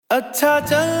अच्छा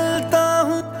चलता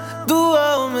हूँ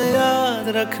दुआओं में याद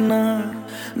रखना,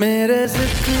 मेरे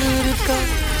जिक्र का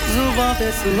जुबां पे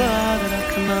स्वाद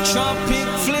रखना।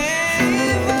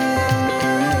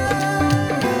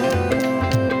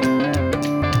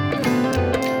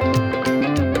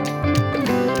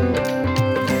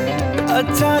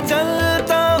 अच्छा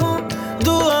चलता हूँ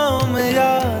दुआओं में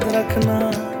याद रखना,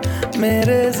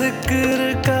 मेरे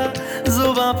जिक्र का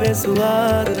जुबां पे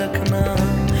स्वाद रखना।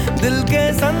 दिल के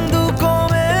संदूकों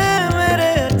में मेरे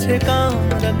अच्छे काम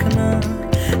रखना,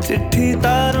 चिट्ठी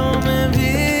तारों में भी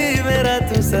मेरा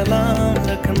तू सलाम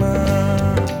रखना।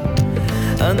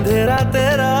 अंधेरा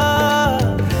तेरा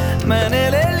मैंने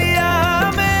ले लिया,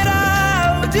 मेरा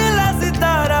उजला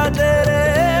सितारा तेरे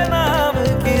नाम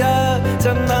किया।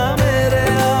 चन्ना मेरे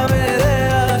आ मेरे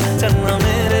आ, चन्ना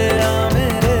मेरे आ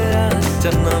मेरे आ,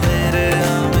 चन्ना मेरे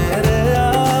आ मेरे आ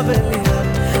बेलिया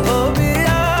ओ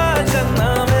बिया। चन्ना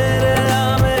मेरे आ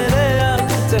मेरे आ,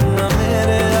 चन्ना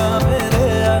मेरे आ मेरे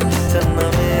आ, चन्ना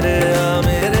मेरे आ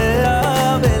मेरे आ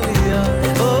बेलिया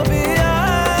ओ बिया।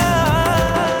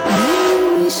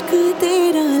 इश्क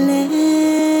तेरा ले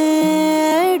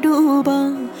डूबा,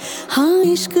 हाँ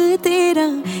इश्क तेरा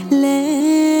ले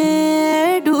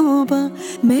डूबा,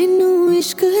 मैनू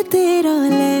इश्क तेरा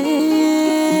ले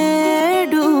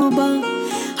डूबा,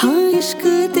 हाँ इश्क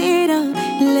तेरा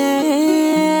ले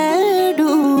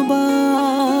डूबा।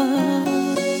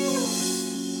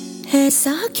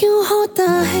 ऐसा क्यों होता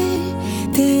है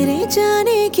तेरे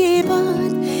जाने के बाद,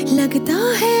 लगता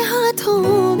है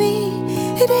हाथों में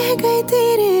रह गए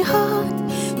तेरे हाथ।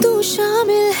 तू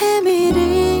शामिल है मेरे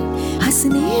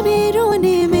हंसने में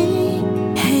रोने में,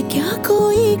 है क्या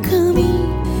कोई कमी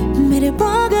मेरे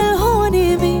पागल होने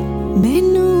में।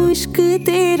 मैनू इश्क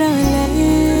तेरा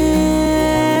ले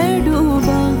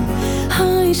डूबा,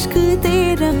 हाँ इश्क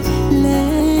तेरा ले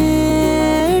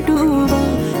डूबा,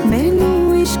 मैनू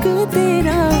इश्क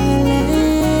तेरा ले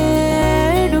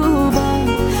डूबा,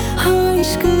 हाँ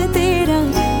इश्क तेरा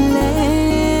ले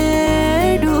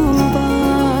डूबा।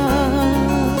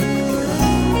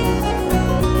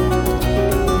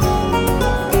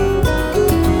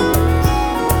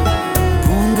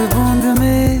 बूंद बूंद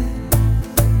में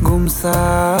गुम सा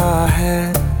है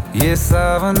ये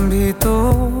सावन भी तो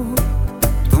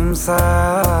तुम सा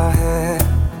है।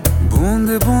 बूंद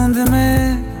बूंद में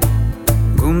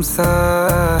गुम सा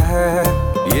है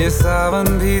ये सावन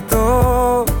भी तो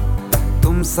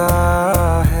तुम सा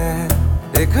है।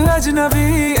 एक अजनबी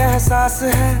एहसास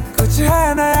है, कुछ है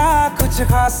नया कुछ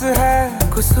खास है,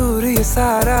 कसूर ये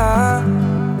सारा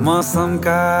मौसम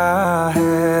का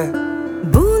है।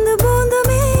 बूंद बूंद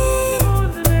में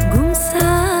गुम सा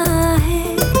है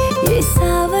ये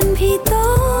सावन भी तो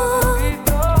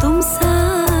तुम सा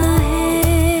है।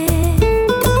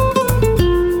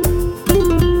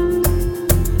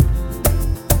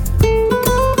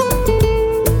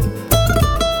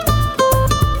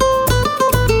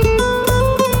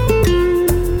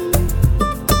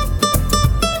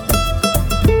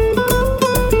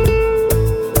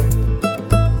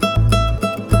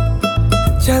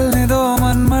 चलने दो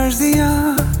मन मर्जियाँ,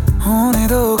 होने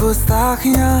दो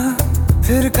गुस्ताखियाँ,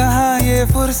 फिर कहाँ ये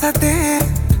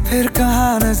फुर्सतें, फिर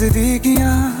कहाँ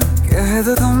नजदीकियाँ। कह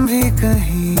दो तुम भी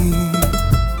कहीं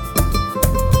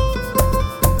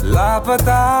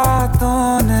लापता तो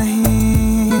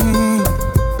नहीं,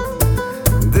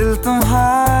 दिल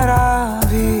तुम्हारा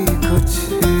भी कुछ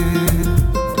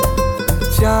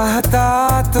चाहता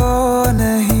तो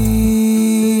नहीं।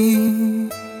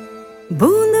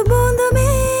 बूंद बूंद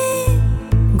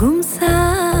में गुम सा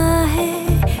है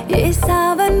ये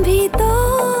सावन भी तो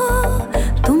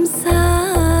तुम सा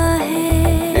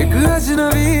है। एक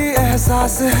अजनबी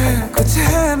एहसास है, कुछ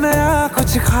है नया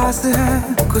कुछ खास है,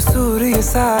 कसूर ये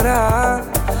सारा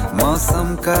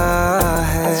मौसम का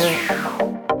है।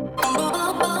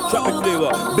 Drop it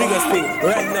flavor, biggest thing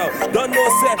right now. Don't know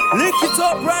say, link it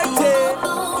up right here.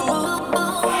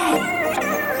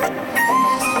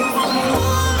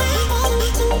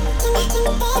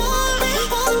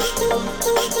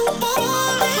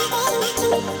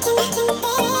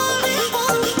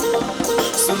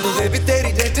 सुन बेबी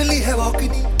तेरी डेडली है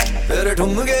वॉकनी, तेरे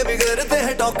ठुमके भी करते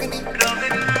हैं टॉकनी।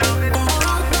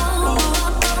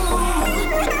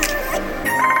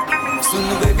 सुन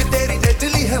बेबी तेरी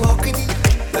डेडली है वॉकनी,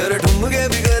 तेरे ठुमके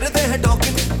भी करते हैं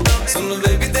टॉकनी। सुन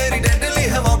बेबी तेरी डेडली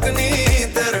है वॉकनी,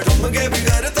 तेरे ठुमके भी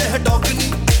करते हैं टॉकनी।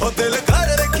 और दिल कर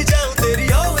रखी जाऊं तेरी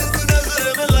आवाज़ तू नजर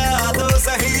मिला दो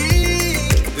सही।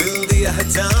 दिल दिया है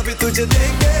जहाँ भी तुझे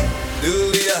देंगे, दिल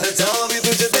दिया है जहाँ भी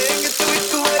तुझे देंगे, तू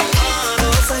एक बारी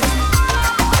आना सही।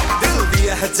 दिल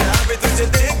दिया है जहाँ भी तुझे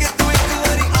देंगे, तू एक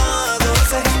बारी आना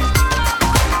सही।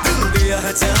 दिल दिया है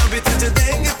चाह भी तुझे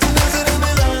देंगे तू नजर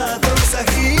मिला तो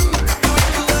सही तू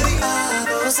एक बारी आ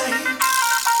तो सही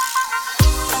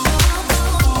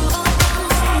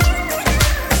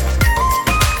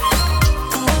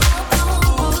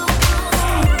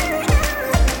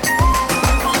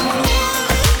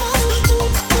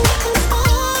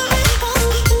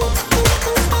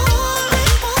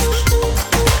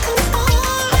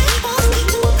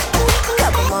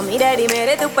डैडी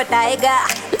मेरे तू पटाएगा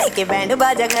लेके बैंड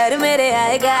बाजा घर मेरे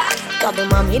आएगा कब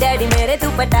मम्मी डैडी मेरे तू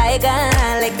पटाएगा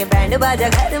लेके बैंड बाजा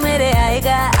घर मेरे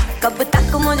आएगा कब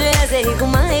तक मुझे ऐसे ही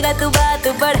घुमाएगा तू बात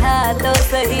बढ़ा तो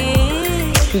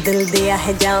सही दिल दिया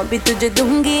है जान भी तुझे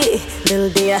दूंगी दिल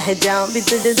दिया है जान भी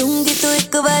तुझे दूंगी तू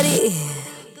एक बारी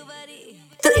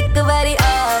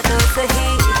आ तो सही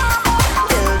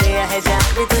दिल दिया है जान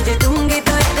भी तुझे दूंगी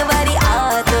तू एक बारी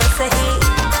आ तो सही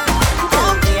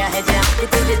है जान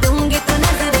तुझे दूंगी तू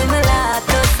नजर मिला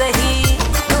तो सही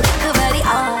तू एक बारी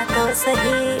आ तो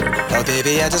सही Oh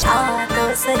baby I just आ तो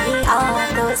सही आ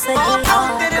तो सही आ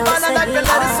तेरे बालों दा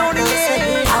कलर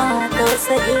सोहणीए आ तो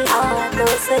सही आ तो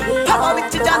सही हवा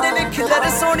विच जांदे ने खिलर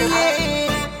सोहणीए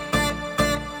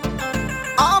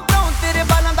आ ब्राउन तेरे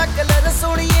बालों दा कलर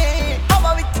सोहणीए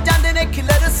हवा विच जांदे ने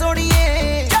खिलर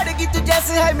सोहणीए चढ़गी तू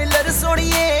जैसे है मिलर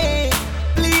सोहणीए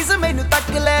प्लीज मैनू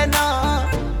तक लेना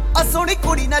आ सोहनी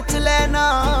कुड़ी नच लेना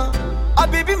आ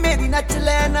बेबी मेरी नच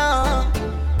लेना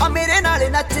आ मेरे नाले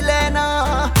नच लेना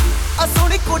आ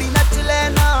सोहनी कुड़ी नच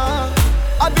लेना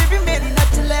आ बेबी मेरी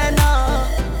नच लेना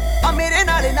आ मेरे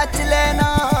नाले नच लेना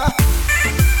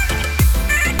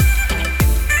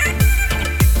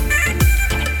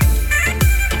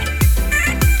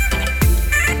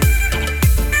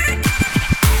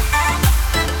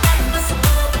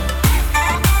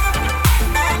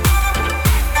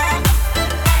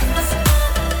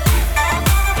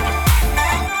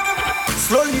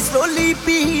स्लोली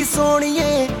पी सोनिए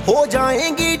हो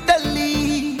जाएंगी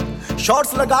टल्ली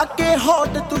शॉर्ट्स लगा के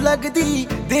हॉट तू लगदी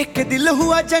देख के दिल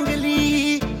हुआ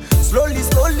जंगली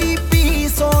स्लोली पी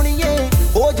सोनिए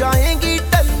हो जाएंगी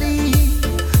टल्ली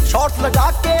शॉर्ट्स लगा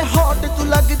के हॉट तू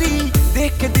लगदी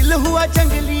देख के दिल हुआ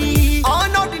जंगली आ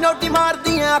नोटी मार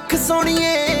दी अख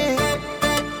सोनिए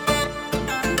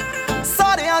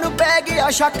सारियां नू पै गया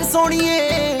शक सोनिए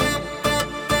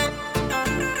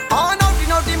आ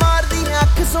नोटी मार दी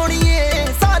अख सोनिए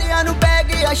सारियां नू पै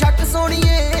गया शक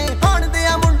सोनिए हण दे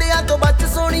मुंडियां तो बच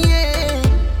सोनिए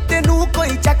तेनू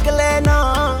कोई चक लेना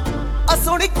आ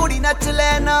सोहनी कुड़ी नच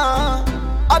लेना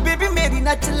आ बेबी मेरी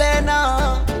नच लेना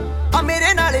आ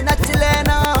मेरे नाले नच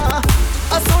लेना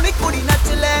आ सोहनी कुड़ी नच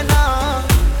लेना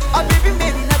आ बेबी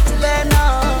मेरी नच लेना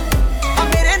आ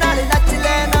मेरे नाले नच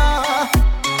लेना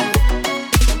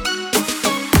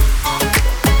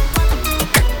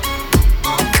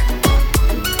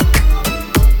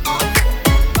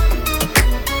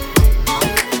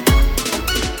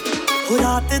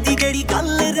रात दी जेड़ी गल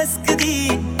रिस्क दी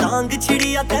टांग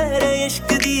छिड़िया तेरे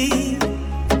इश्क दी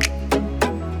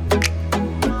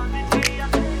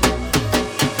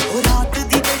रात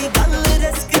दी जेड़ी गल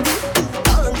रिस्क दी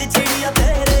टांग छिड़िया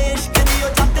तेरे इश्क दी ओ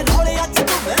जट रोले अज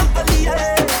तू मैं बली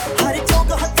है हर चौक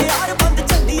हथियार बंद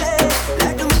चली है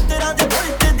लैग मित्रा दे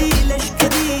बुलट दी लिश्क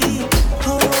दी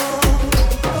हो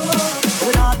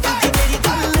रात दी जेड़ी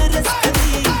गल रिस्क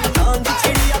दी टांग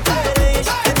छिड़िया तेरे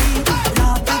इश्क दी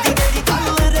रात दी जेड़ी गल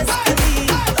रिस्क दी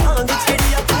टांग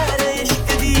छिड़िया तेरे इश्क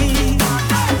दी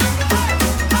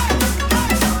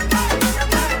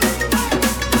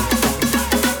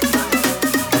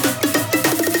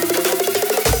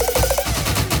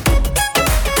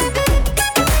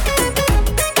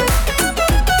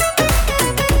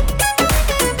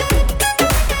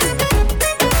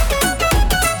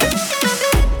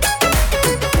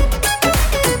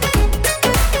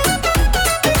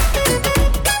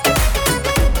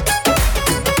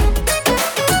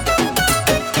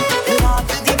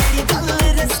रात दी जेड़ी गल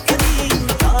रिस्क दी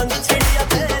टांग छिड़िया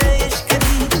तेरे इश्क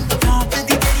दी रात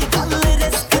दी जेड़ी गल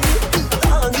रिस्क दी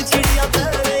टांग छिड़िया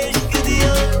तेरे इश्क दी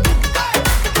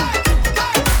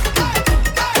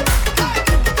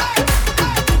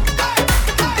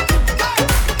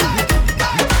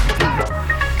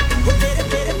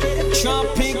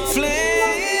Tropic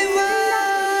flavor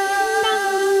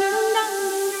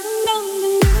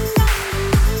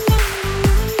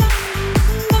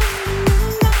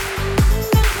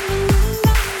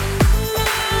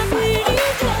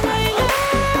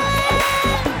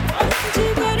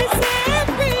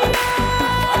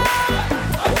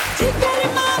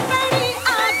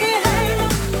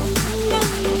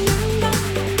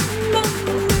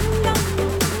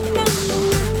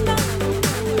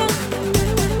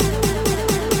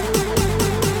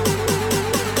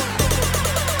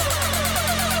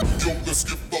let's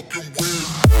get fucking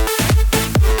weird.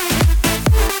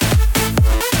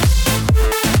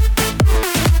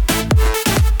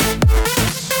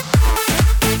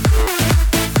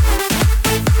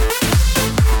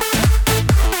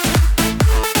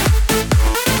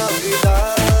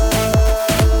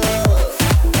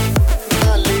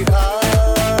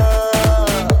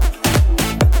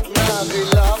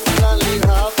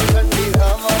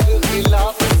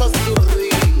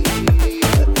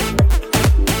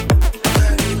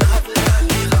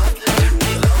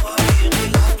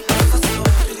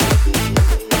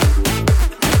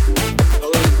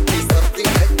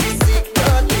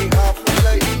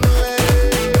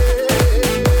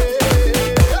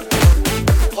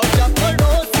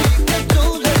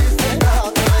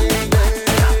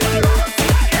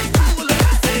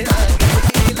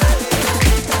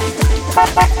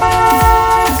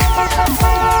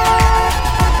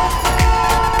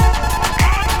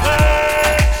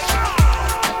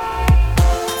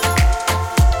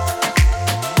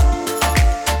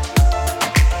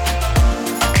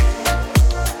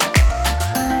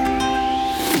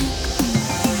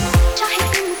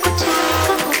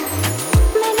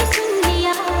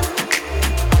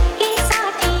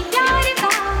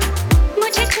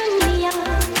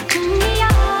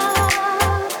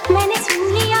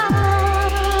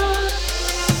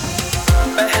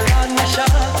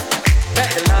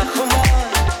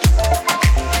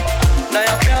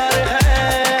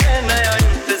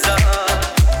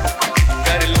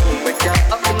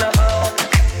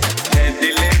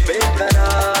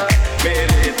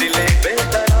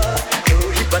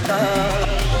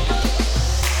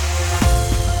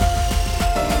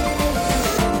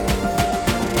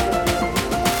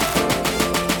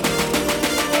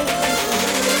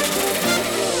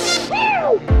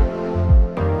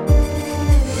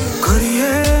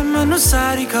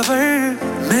 सारी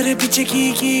खबर मेरे पीछे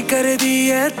की कर दी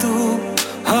है तू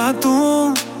हाँ तू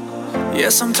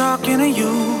Yes I'm talking to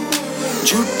you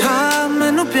झूठा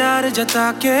मैनू प्यार जता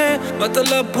के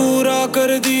मतलब पूरा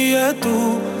कर दी है तू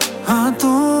हाँ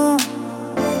तू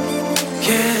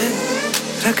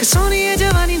रख सोनी है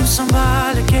जवानी नू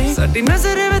संभाल के साडी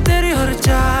नजर वे तेरी हर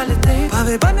चाल ते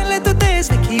भावे बन ले तू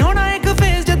तेज देखी होना एक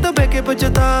फेस जद बेके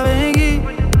पछतावेगी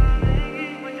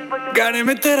गाने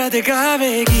में तेरा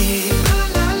दिखावेगी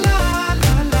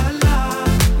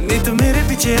नी तू मेरे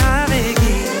पीछे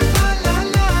आवेगी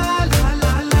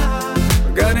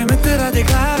गाने में तेरा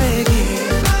दिखावेगी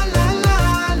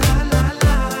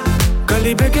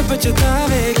गली बेके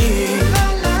पछतावेगी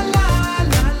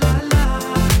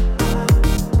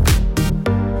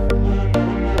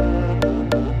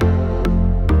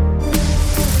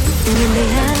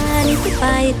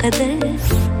पाए कदर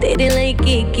तेरे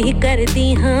लइके की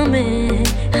करदी हाँ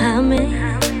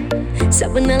मैं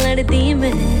सब न लड़दी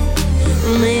मैं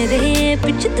मेरे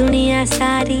पिछ दुनिया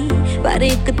सारी पर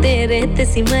एक तेरे ते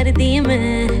सी मरदी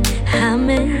मैं हाँ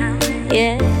मैं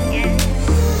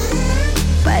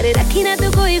पर रखी ना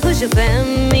तू कोई खुश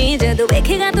फहमी जदों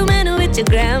वेखेगा तू मैनू विच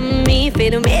ग्रैमी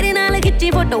फिर मेरे नाल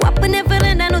खिच्ची फोटो अपने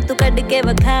फ्रेंडां नू तू कढ के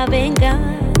विखावेंगा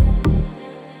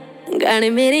गाने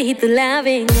मेरे ही तू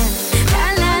लावेंगा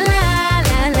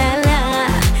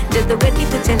जदों गड्डी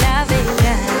तू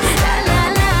चलावेंगा ला ला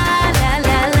ला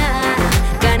ला ला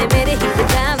गाने मेरे ही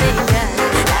बजावेंगा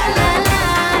ला ला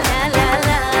ला ला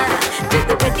ला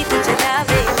जदों गड्डी तू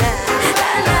चलावेंगा ला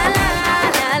ला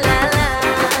ला ला ला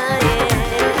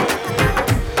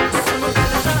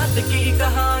रात की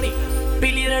कहानी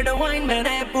पीली रेड वाइन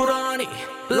मैंने पुरानी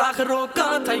लाख रोका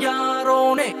था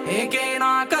यारों ने एक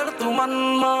ना कर तू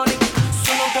मनमानी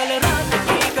सुनो कल रात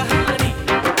की कहानी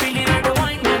पीली रेड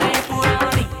वाइन मैंने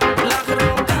पुरानी लाख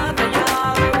रोका था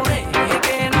यारों ने एक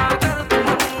ना कर तू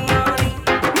मनमानी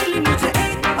मिली मुझे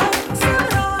एक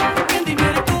अप्सरा कहती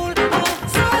मेरे कोल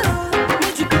अप्सरा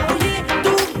मुझको ये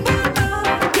तू बता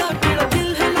क्या तेरा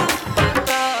दिल है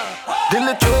लापता दिल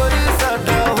चोरी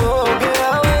साडा हो गया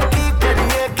वे की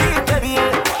करिए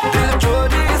दिल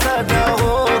चोरी साडा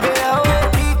हो गया वे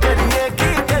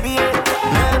की करिए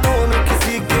मैं नून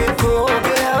किसी के खो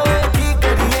गया वे की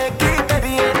करिए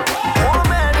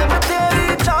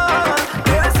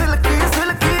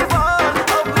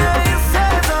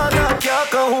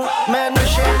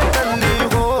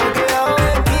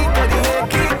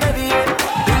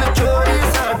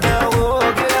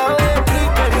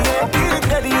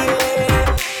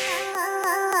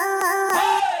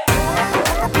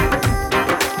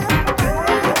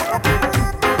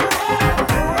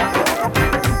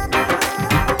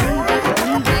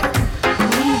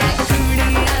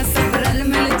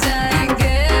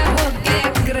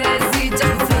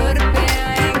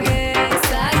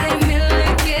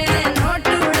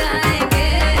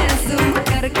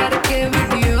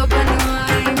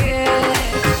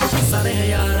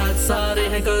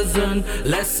cousin.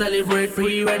 Let's celebrate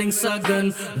pre-wedding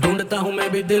सगन. ढूंढता हूँ मैं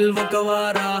भी दिल वो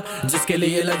कवारा जिसके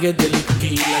लिए लगे दिल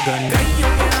की लगन.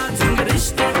 कईयों के आज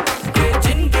रिश्ते के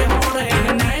जिनके हो रहे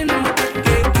हैं नैन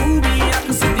मटके. तू भी आंख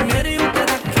सीधी मेरे ऊपर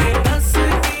रखे दस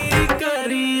की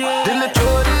करिए. दिल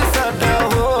चोरी सादा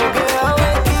हो गया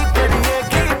वे की करिए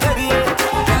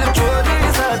दिल चोरी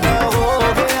सादा हो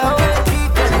गया वे की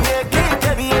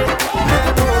करिए मैं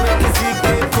तो किसी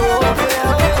के खो गया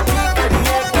वे की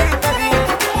करिए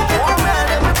ओ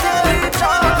मैडम तेरी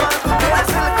चाहत तेरे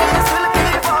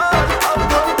सिल्की बाल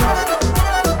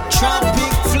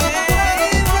tropic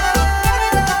flavor.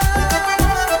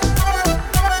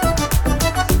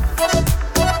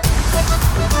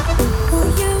 Oh,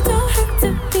 you don't have to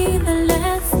be the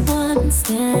last one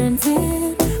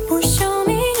standing. Oh, show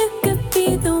me you could be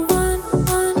the one.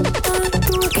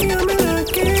 तू अखियां मिला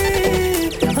के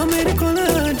मेरे कोल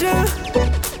आ जा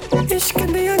इश्क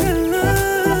दियां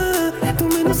गल्लां तू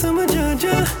मैनू समझ आ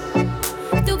जा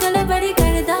तू गल बड़ी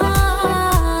करदा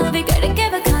बिगड़ के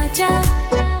विखा जा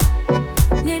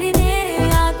नेड़े नेड़े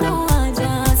आ तू आ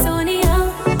जा Sonia.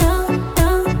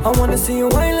 I wanna see you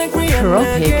whine like Rihanna.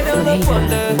 Get on the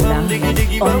wonder, bum diggy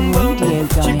diggy bum bum.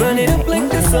 She burn it up like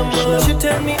the summer. She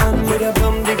tell me I'm with a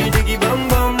bum diggy diggy bum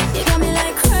bum. You got me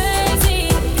like crazy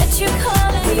that you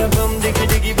calling. With a bum diggy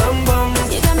diggy bum bum.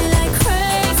 You got me like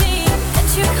crazy that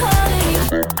you calling.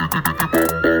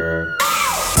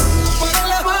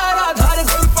 पगल मारा धार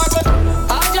गुल पागल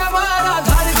आजा मारा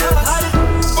धार धार.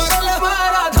 पगल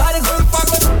मारा धार गुल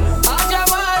पागल आजा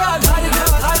मारा धार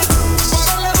धार.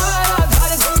 पगल मारा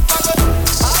धार गुल पागल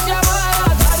आजा मारा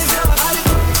धार धार.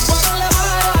 पगल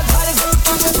मारा धार गुल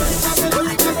पागल.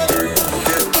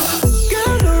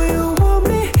 Girl, know you want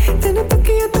me. तेनू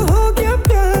तकिया तो हो गया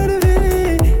प्यार वे.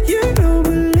 You don't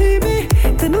believe me.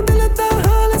 तेनू दिल दा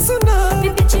हाल सुना.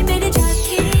 पीछे मेरे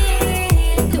जाके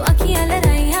तू अखियां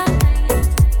लड़ाइयां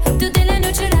तू दिल नु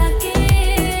चुरा के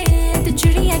तू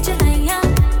चिड़िया चलाइयां.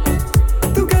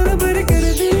 तू गल बड़ी कर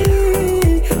दी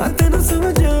आ तेनू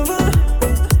समझ आवा.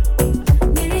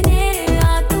 नेड़े नेड़े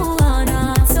आ तू आना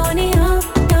Sonia.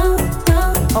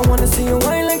 I wanna see you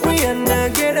whine like Rihanna.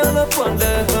 Get all up on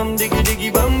the bum diggy diggy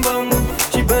bum bum.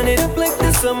 She burn it up like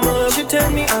the summer. She tell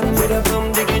me I'm with a bum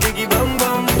diggy diggy bum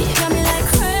bum. You got me like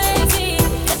crazy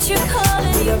that you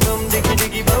calling. With a bum diggy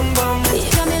diggy bum bum. You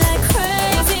got me like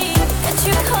crazy that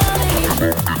you calling.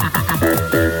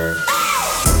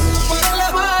 पगल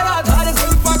मारा धार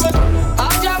गुल पागल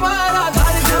आजा मारा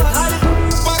धार धार.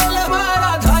 पगल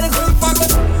मारा धार गुल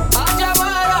पागल आजा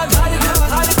मारा धार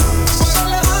धार.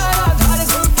 पगल मारा धार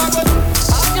गुल पागल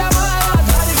आजा मारा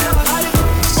धार धार.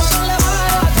 पगल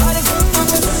मारा धार गुल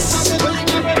पागल.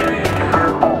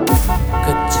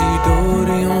 कच्ची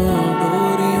डोरियों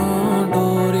डोरियों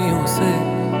डोरियों से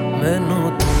मैनू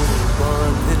तू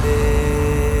बांध ले.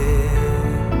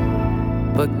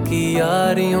 पक्की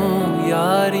यारियों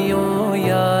यारियों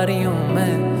यारियों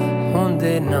में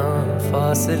होंदे ना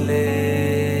फासले.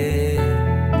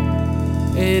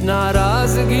 ए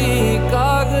नाराजगी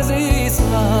कागजी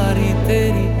सारी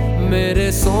तेरी मेरे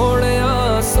सोहणिया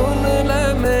सुन ले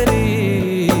मेरी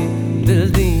दिल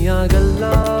दियां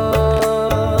गल्लां.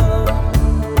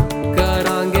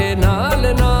 करांगे नाल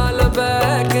नाल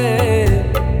बैठ के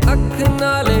अख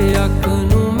नाले अख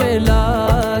नू मिला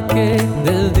के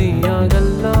दिल दियां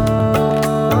गल्लां.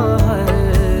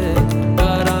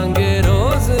 करांगे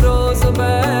रोज रोज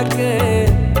बैठ के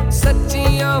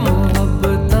सच्चियां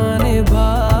मुहब्बतां निभा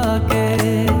के.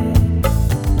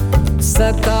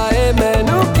 सताए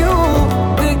मैनू क्यों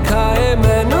दिखाए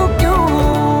मैनू क्यों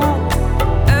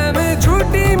एवें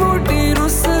झूठी मूठी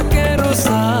रुस के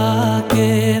रुसा के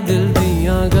दिल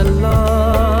दियां गल्लां.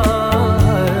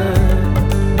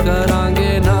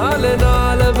 करांगे नाल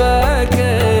नाल बैठ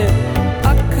के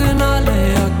अख नाले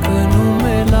अख नू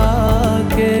मिला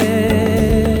के.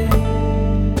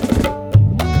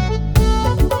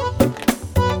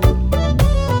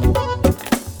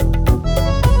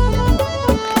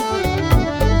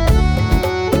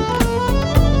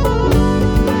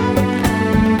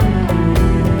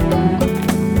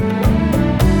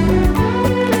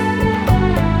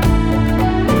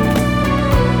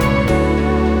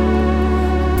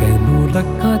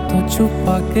 रखा तो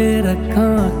छुपा के रखा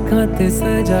अखां ते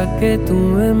सजा के तू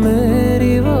है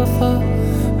मेरी वफा.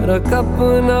 रख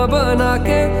अपना बना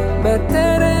के मैं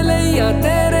तेरे लिया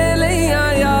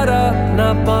यारा. ना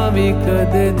पावी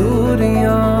कदे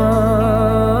दूरियां.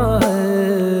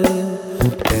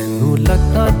 तेनू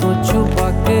लखा तो छुपा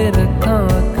के रखा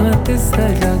अखां ते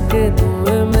सजा के तू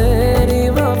है मेरी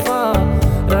वफा.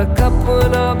 रख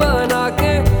अपना बना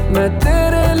के मैं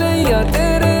तेरे लिया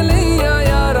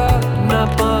यारा. ना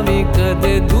पावी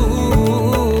कदे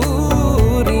दूरियां.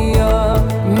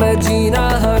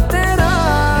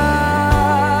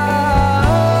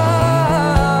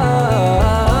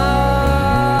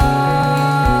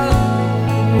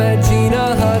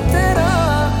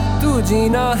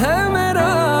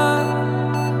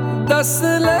 दस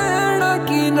लेना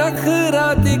की नखरा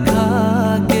दिखा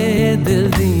के दिल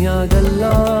दियां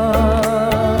गल्लां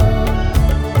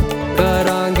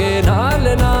करांगे नाल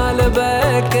नाल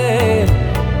बह के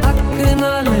अक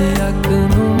नाल अक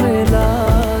नू मिला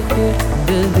के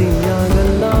दिल दियां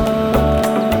गल्लां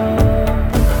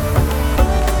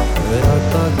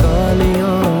रातां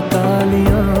कालियां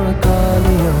कालियां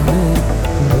कालियां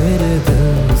मेरे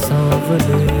दिल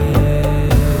सांवले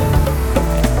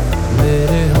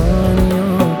मेरे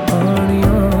हानियां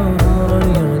हानियां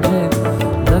हानियां जे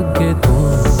लगे तू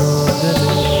ना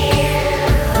गले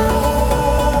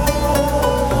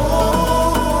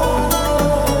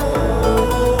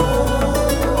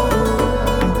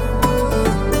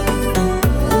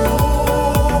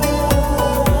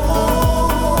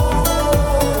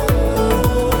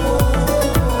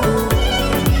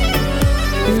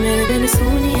मेरे बिन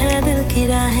सुनी है दिल की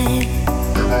राहें,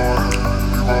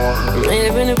 मेरे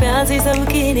बिन प्यासी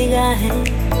सबकी निगाहें।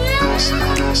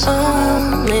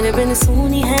 मेरे बिन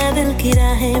सुनी है दिल की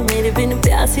राहें, मेरे बिन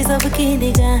प्यासी सबकी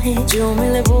निगाहें। जो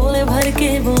मिले बोले भर के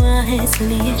बुआहें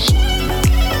सुनिए।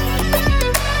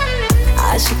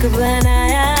 आशिक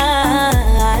बनाया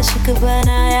आशिक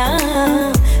बनाया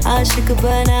आशिक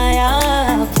बनाया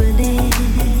अपने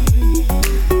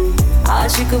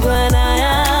आशिक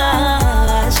बनाया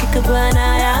आशिक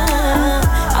बनाया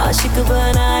आशिक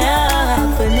बनाया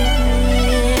अपने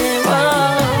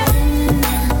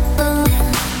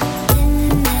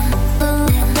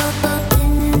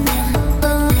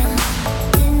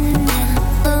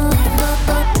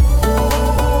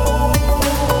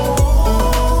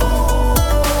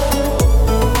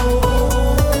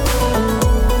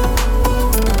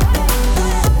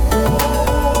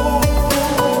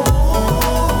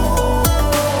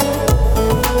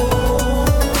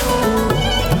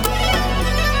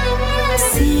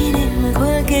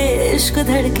इश्क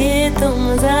धड़के तो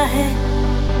मजा है,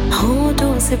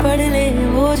 होठों से पढ़ ले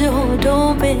वो जो होठों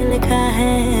पे लिखा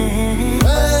है।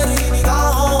 मेरी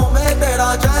निगाहों में तेरा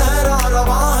चेहरा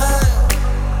रवा है,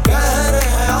 कह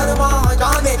रहे हैं अरमां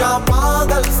जाने जा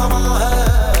पागल समा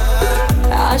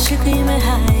है। आशिकी में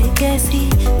हाय कैसी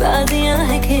बाजियां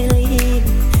है खेली,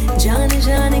 जान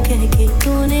जान कह के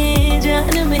तूने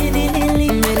जान मेरी ले ली।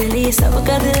 मेरे लिए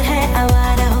सबका दिल है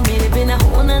आवारा, मेरे बिना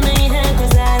होना नहीं है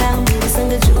गुजारा। मेरे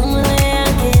संग झूम ले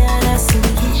आके आरा सुनिए।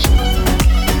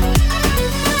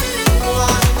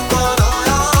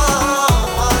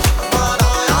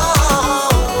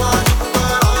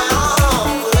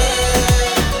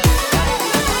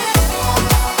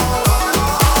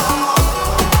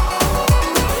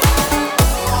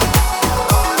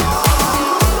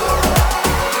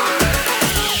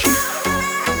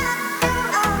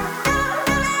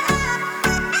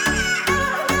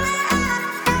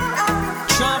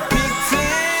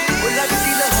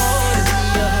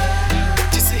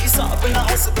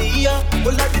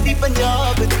 वो लगदी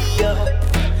पंजाब दिया,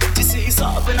 जिस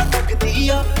हिसाब ना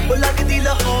तकदिया वो लगदी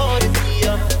लाहौर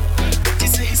दिया,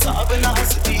 जिस हिसाब ना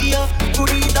हसदिया।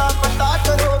 कुड़ी दा पता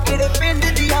करो किड़े पिंड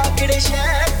दिया किड़े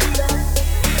शहर दिया,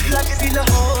 लगदी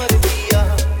लाहौर दिया,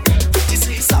 जिस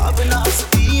हिसाब ना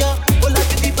हसदिया वो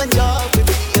लगदी पंजाब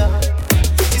दिया,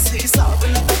 जिस हिसाब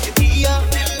ना तकदिया।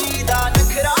 दिल्ली दा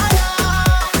नखराया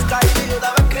स्टाइल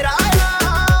दा वखराया,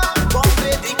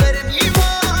 बॉम्बे दी गर्मी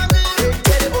वांग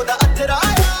तेरे ओदा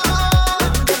अथराया।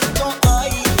 लंदन तो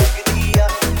आई लगदी आ,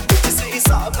 जिस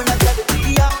हिसाब ना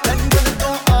चलदी आ, लंदन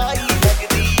तो आई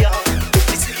लगदी आ,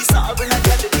 जिस हिसाब ना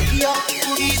चलदी आ।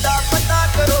 कुड़ी दा पता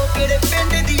करो किड़े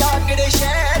पिंड दिया किड़े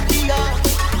शहर दिया,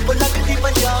 वो लगदी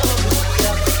पंजाब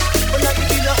दिया, वो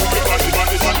लगदी लाहौर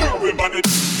दिया।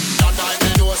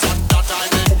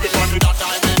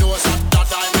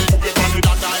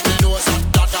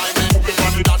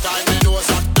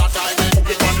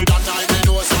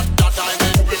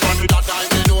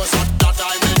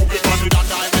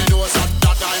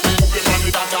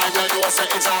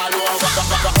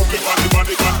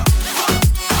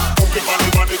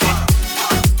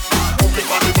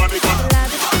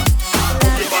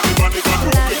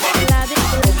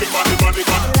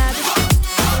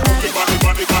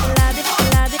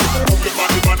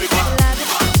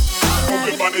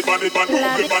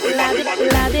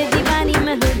 पिला दे दीवानी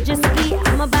मैं हूँ जिसकी,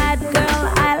 I'm a bad girl,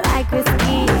 I like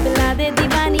whiskey। पिला दे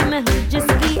दीवानी मैं हूँ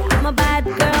जिसकी, I'm a bad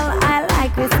girl, I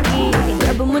like whiskey।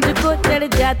 जब मुझको चढ़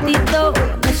जाती तो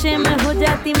नशे में हो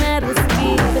जाती मैं रिस्की।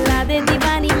 पिला दे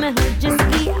दीवानी मैं हूँ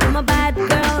जिसकी, I'm a bad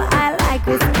girl, I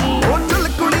like whiskey। ओ चल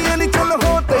कुड़ियां नी चल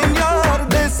हो तैयार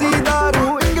देसी दारू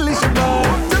इंग्लिश बार,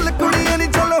 चल कुड़ियां नी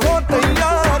चल हो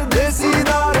तैयार देसी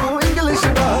दारू इंग्लिश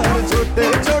बार।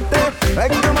 छोटे छोटे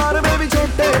पैग मार बेबी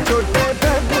छोटे छोटे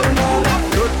पैग मार,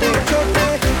 छोटे छोटे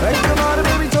पैग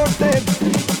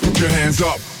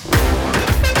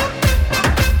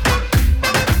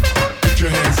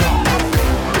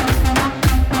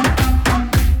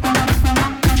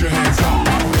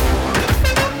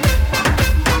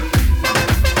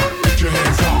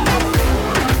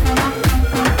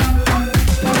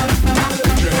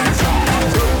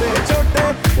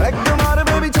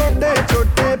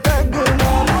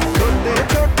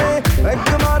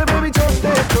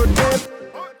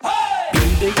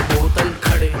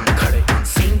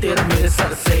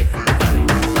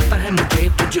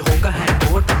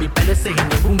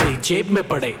में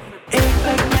पड़े। एक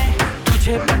पैक में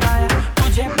तुझे पटाया,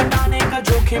 तुझे पटाने का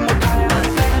जोखिम उठाया,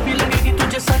 भी लगेगी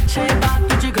तुझे सच्चे बात,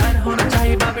 तुझे घर होना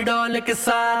चाहिए बाबी डॉल के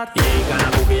साथ। ये गाना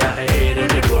हो गया है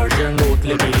रेटेड वर्जन,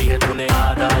 बोतलें पीली है तूने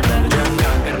आधा दर्जन,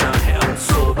 क्या करना है अब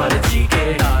सोबर जी के,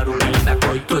 दारू पीना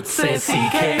कोई तुझसे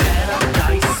सीखे।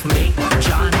 पैराडाइस में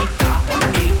जाने का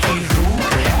एक ही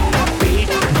रूट है, पेट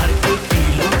भर के पी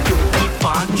लो क्योंकि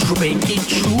 5 रुपए की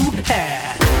छूट है।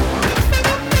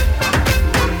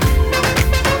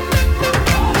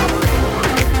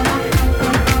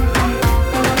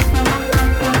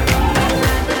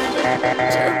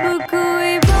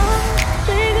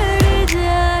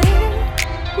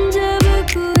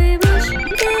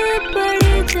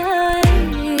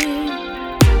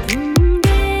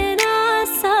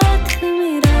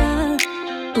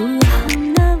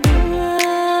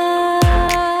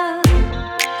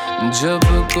 जब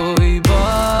कोई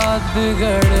बात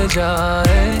बिगड़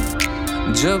जाए,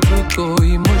 जब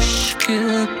कोई मुश्किल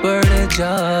पड़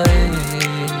जाए,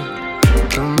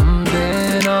 तुम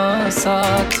देना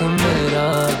साथ मेरा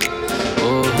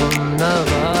ओ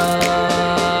हमनवा।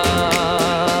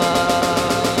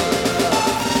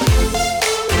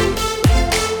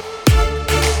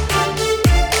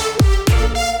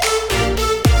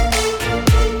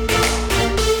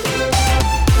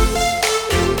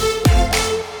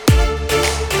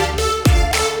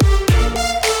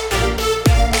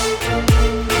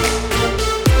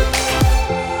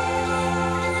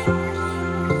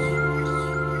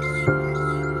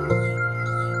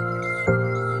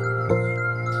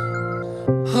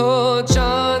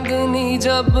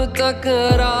 जब तक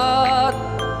रात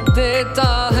देता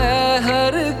है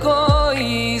हर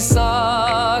कोई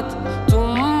साथ,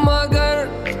 तुम मगर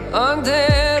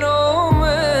अंधेरों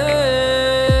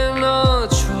में ना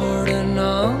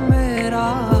छोड़ना मेरा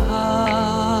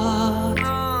हाथ,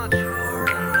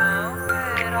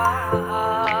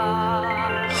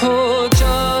 हो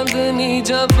चांदनी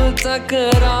जब तक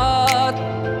रात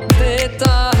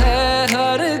देता है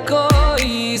हर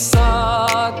कोई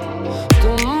साथ,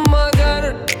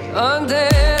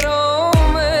 अंधेरों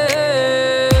में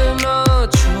ना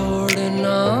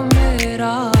छोड़ना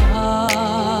मेरा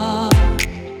हाथ।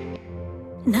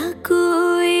 ना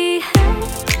कोई है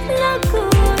ना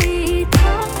कोई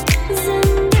था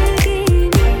जिंदगी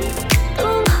में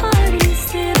तुम्हारी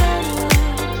सिवा,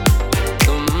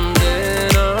 तुम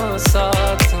देना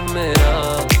साथ मेरा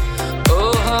ओ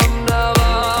हमनवा।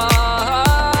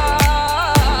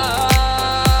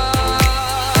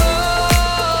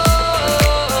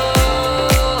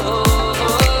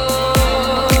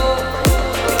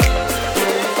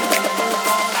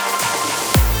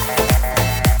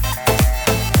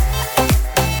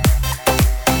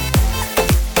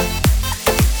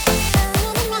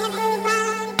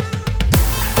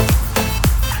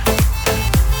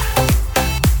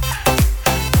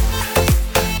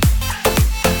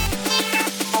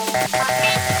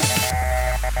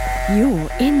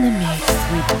 You're in the mix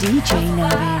with DJ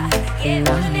Navin,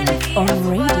 live on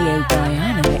Radio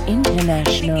Guyana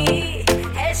International.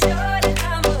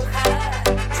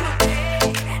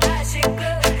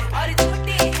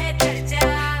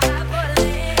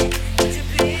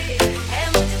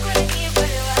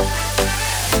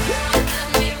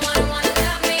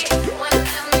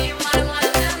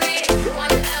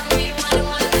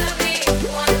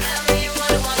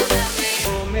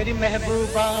 मेरी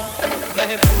महबूबा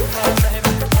महबूबा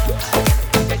महबूबा,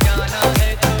 तुझे जाना है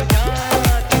तो जा,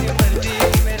 तेरी मर्जी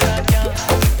मेरा क्या,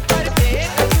 पर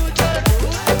देख तू जो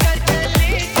रूठ कर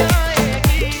चली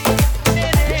जाएगी,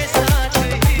 तेरे साथ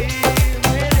ही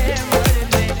मेरे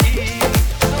मरने की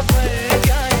खबर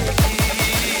जाएगी।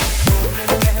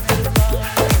 मेरी महबूबा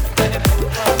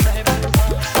महबूबा महबूबा,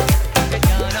 तुझे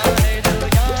जाना है तो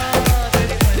जा,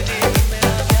 तेरी मर्जी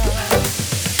मेरा क्या।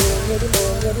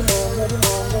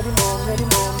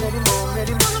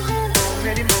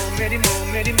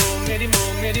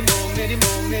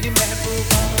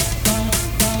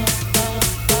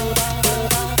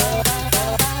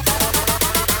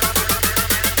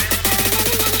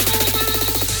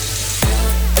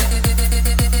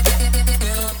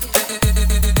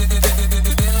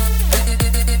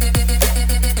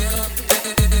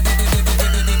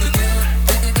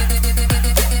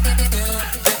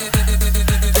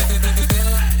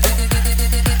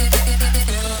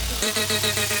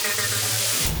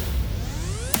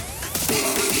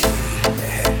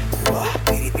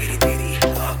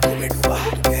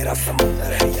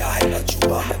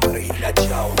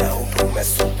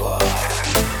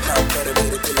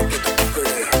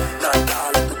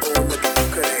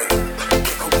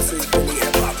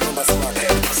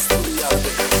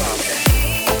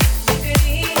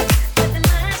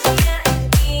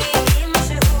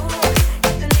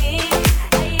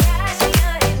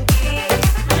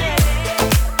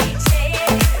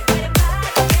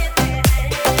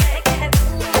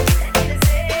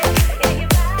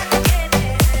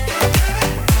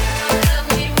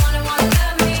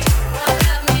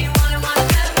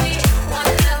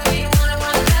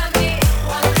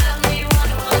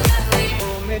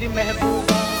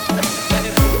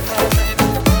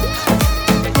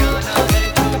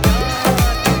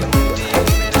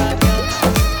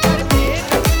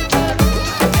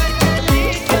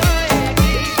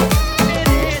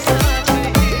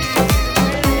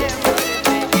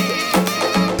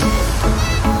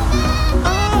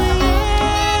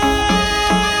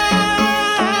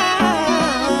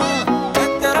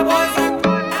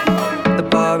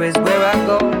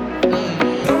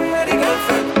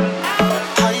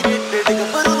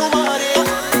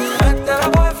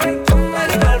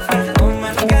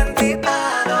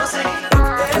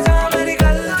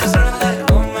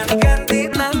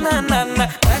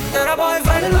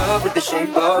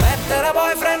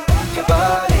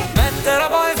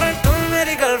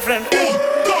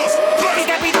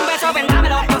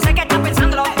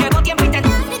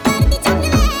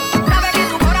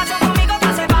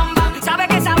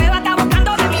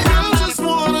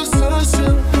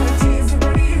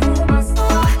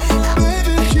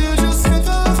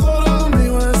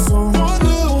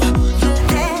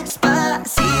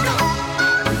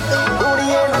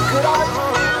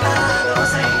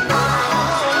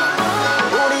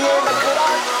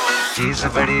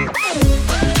 सबसे बड़ी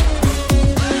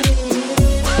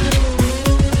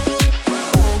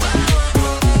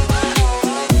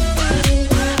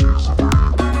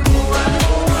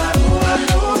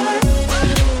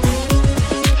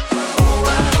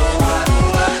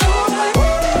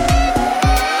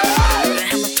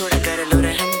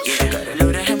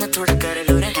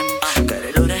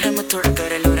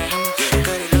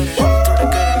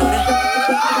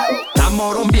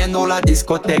La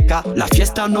discoteca, la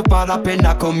fiesta no para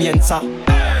apenas comienza.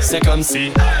 C'est comme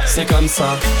si, c'est comme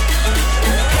ça.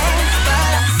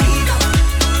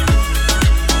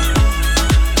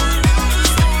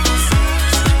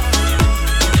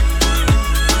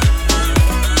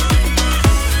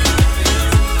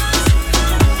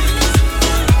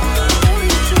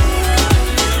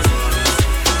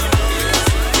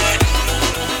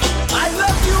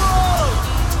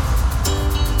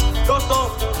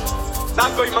 ना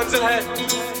कोई मंजिल है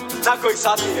ना कोई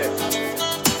साथी है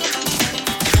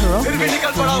फिर भी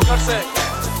निकल पड़ा हूं घर से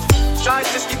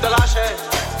शायद जिसकी तलाश है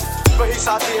वही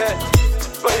साथी है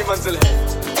वही मंजिल है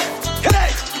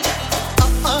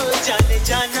जाने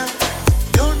जाना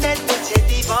ढूंढे तुझे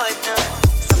दीवाना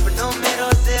सपनों में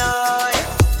रोज आए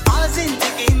आ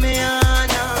जिंदगी में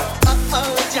आना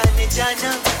जाने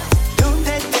जाना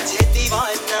ढूंढे तुझे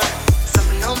दीवाना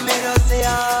सपनों में रोज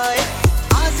आए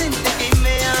आ जिंदगी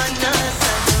में आना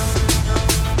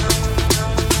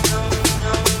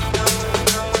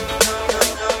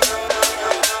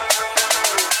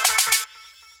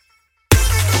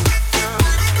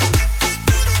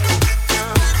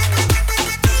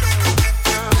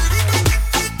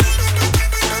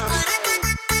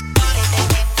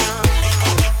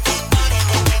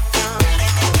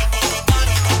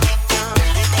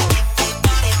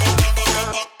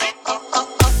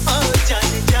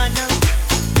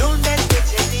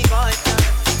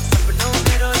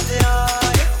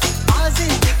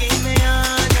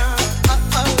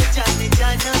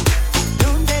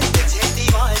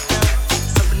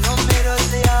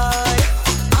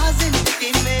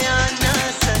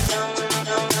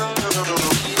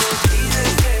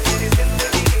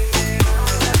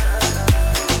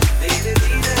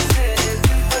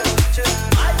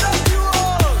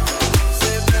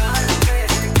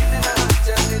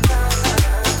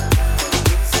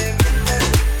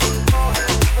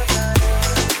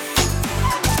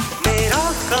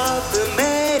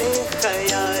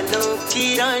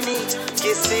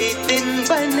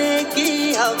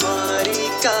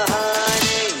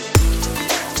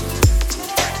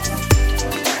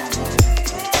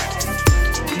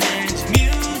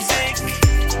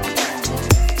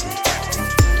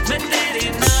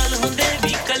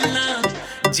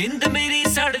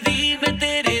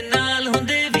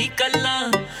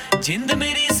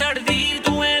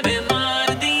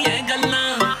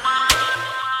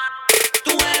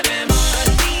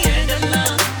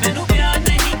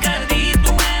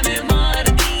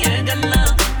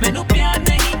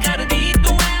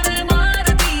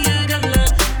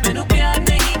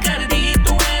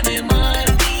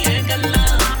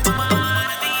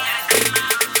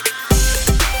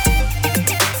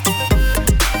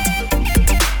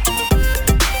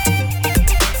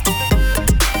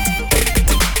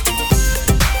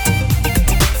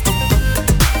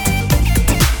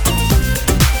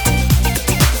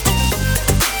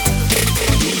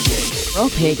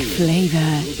Tropic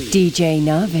Flavor, DJ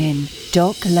Navin,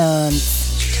 Doc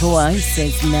Lance, Twice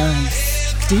as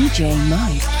Nice, DJ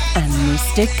Mike and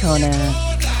Mr.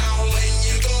 Connor.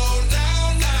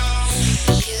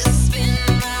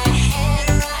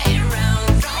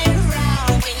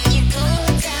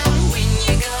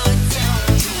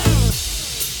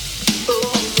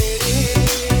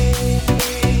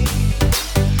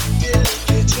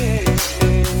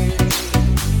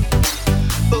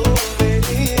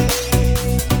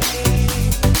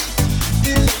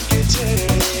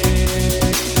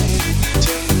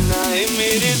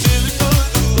 मेरे दिल को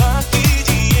दुआ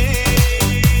कीजिए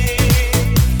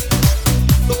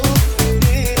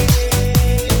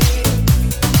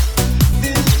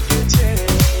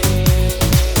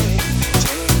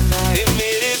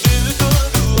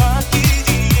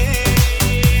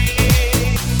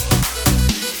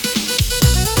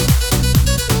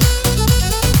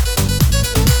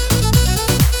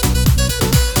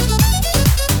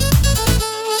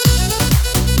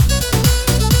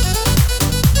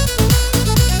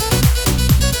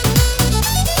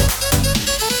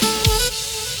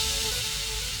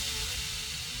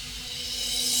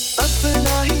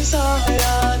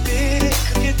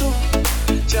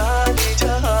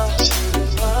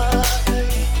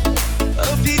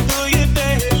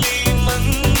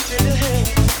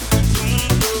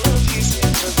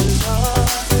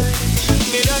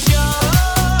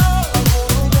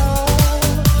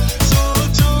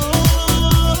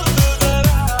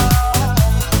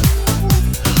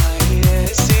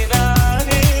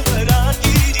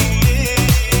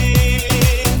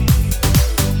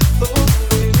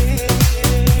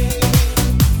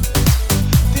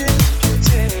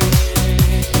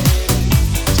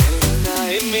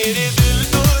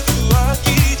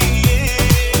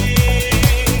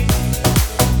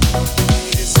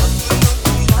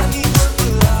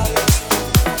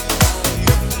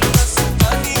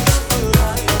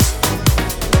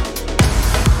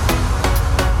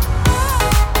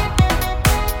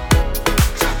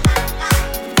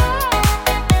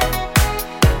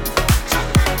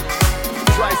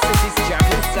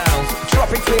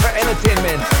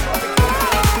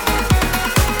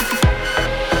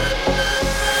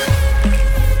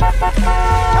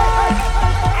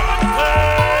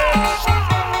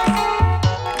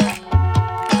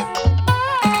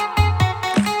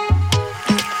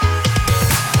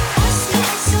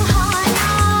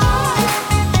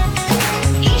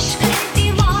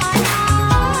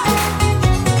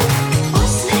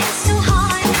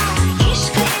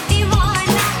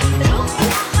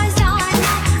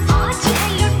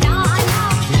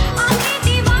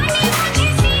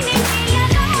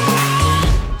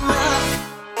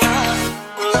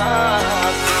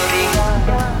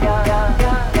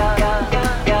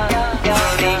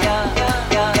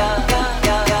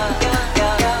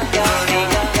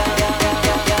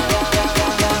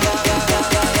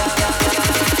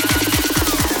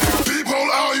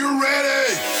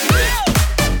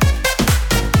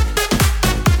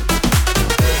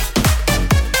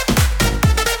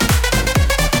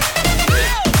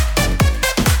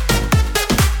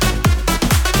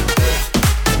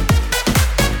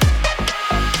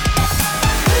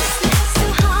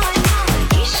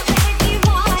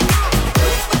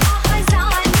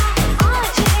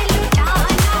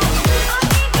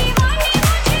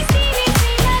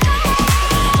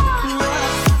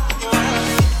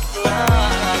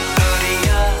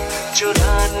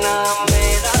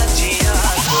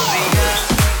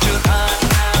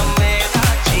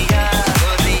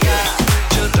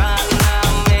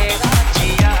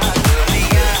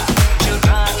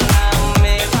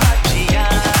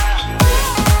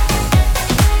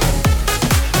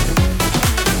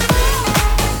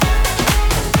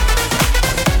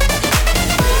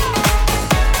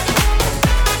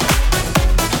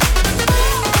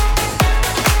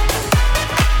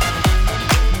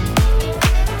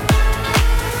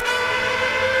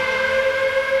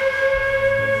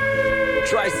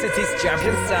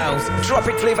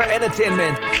Tropic Flavor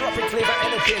Entertainment. Tropic Flavor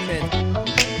Entertainment.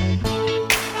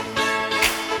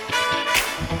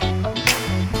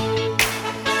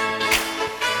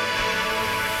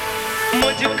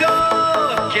 मुझको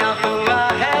क्या हुआ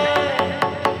है,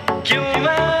 क्यों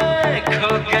मैं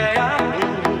खो गया,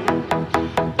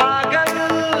 पागल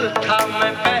था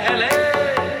मैं पहले